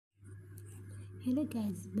Hello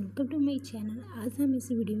guys, welcome to my channel. आज हम इस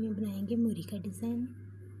वीडियो में बनाएंगे मोहरी का डिज़ाइन।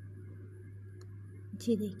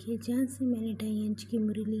 जी देखिए, जहाँ से मैंने 2.5 इंच की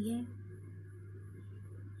मोहरी ली है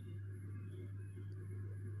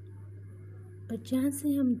और जहाँ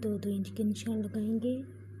से हम 2-2 इंच के निशान लगाएंगे।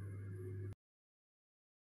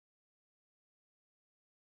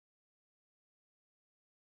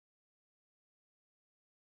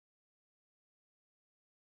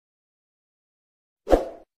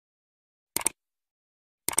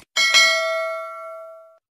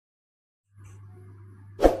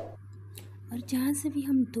 और जहाँ से भी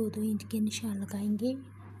हम 2-2 इंच के निशान लगाएंगे।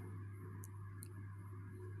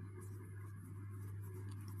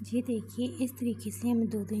 ये देखिए, इस तरीके से हमें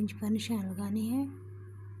 2-2 इंच पर निशान लगाने हैं।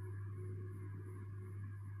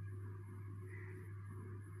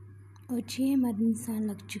 और ये हमारे निशान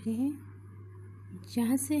लग चुके हैं।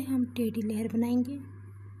 जहाँ से हम टेढ़ी लहर बनाएंगे।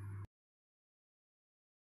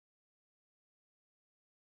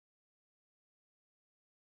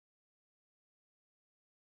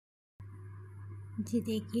 जी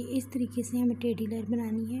देखिए, इस तरीके से हमें टेढ़ी लहर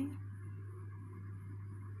बनानी है।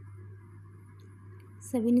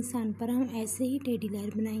 सभी निशान पर हम ऐसे ही टेढ़ी लहर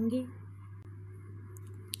बनाएंगे।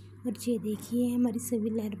 और ये देखिए, हमारी सभी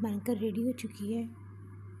लहर बनकर रेडी हो चुकी है।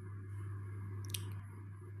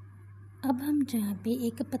 अब हम जहाँ पे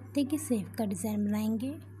एक पत्ते के शेप का डिज़ाइन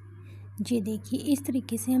बनाएंगे। ये देखिए, इस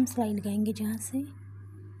तरीके से हम सिलाई लगाएंगे जहाँ से।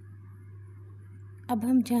 अब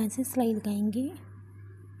हम जहाँ से सिलाई लगाएंगे,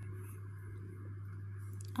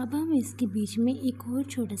 अब हम इसके बीच में एक और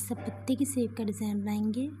छोटा सा पत्ते के शेप का डिज़ाइन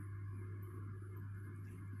बनाएंगे।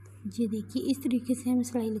 ये देखिए, इस तरीके से हम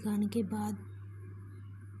सिलाई लगाने के बाद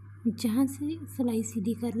जहाँ से सिलाई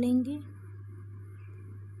सीधी कर लेंगे।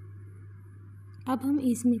 अब हम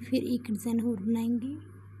इसमें फिर एक डिज़ाइन और बनाएंगे।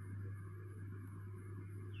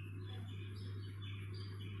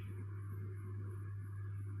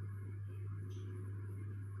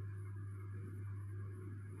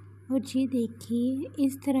 और ये देखिए,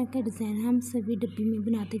 इस तरह का डिज़ाइन हम सभी डब्बी में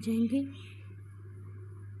बनाते जाएंगे।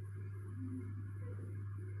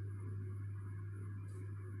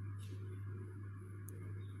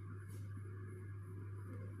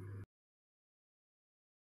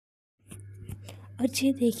 और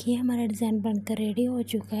ये देखिए, हमारा डिज़ाइन बनकर रेडी हो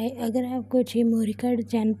चुका है। अगर आपको ये मोहरी का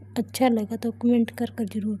डिज़ाइन अच्छा लगा तो कमेंट कर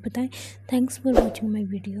ज़रूर बताएं। Thanks for watching my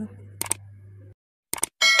video.